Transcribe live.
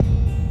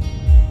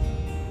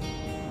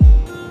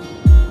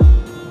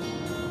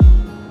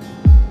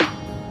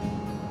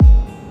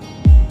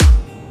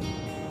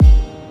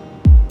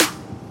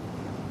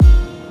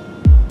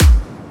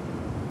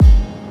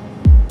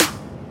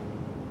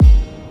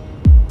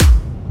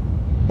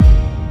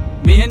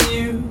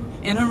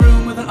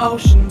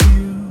ocean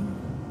view.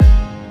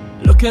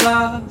 Look at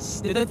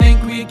us, did they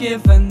think we'd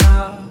given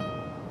up?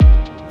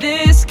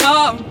 This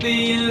can't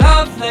be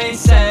love, they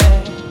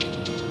said.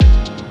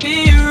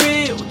 Be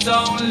real,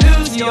 don't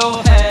lose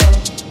your head.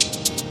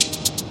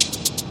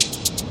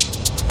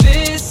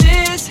 This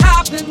is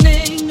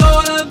happening,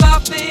 all of our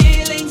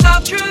feelings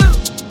are true.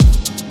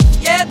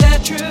 Yeah, they're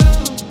true.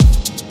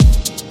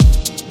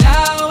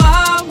 Now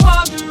I'm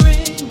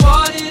wondering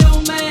what it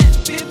all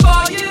meant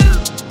before you.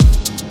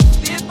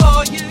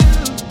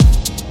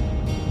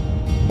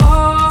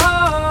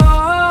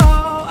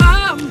 Oh,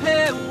 I'm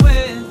here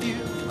with you.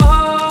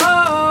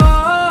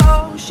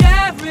 Oh,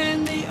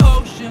 sharing the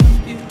ocean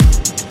view.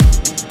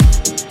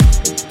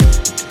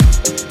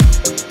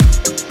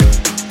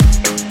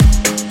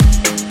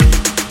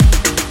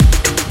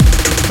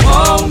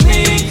 Hold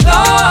me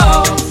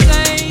close,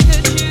 say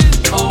that you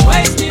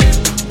always knew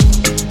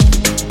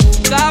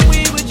that we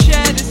would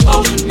share this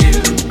ocean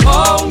view.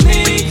 Hold me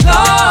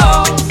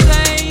close,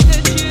 say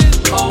that you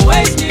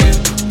always knew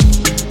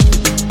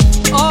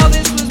all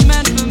this was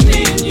meant for me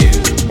and you.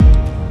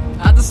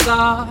 At the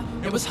start,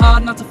 it was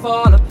hard not to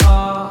fall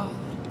apart.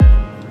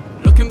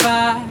 Looking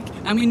back,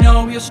 and we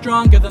know we're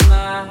stronger than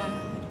that.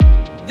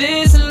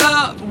 This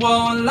love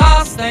won't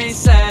last, they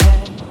said.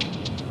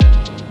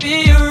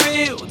 Be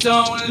real,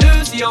 don't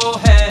lose your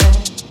head.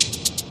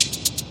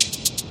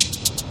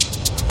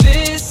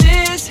 This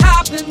is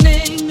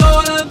happening,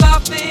 all of our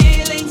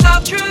feelings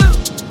are true.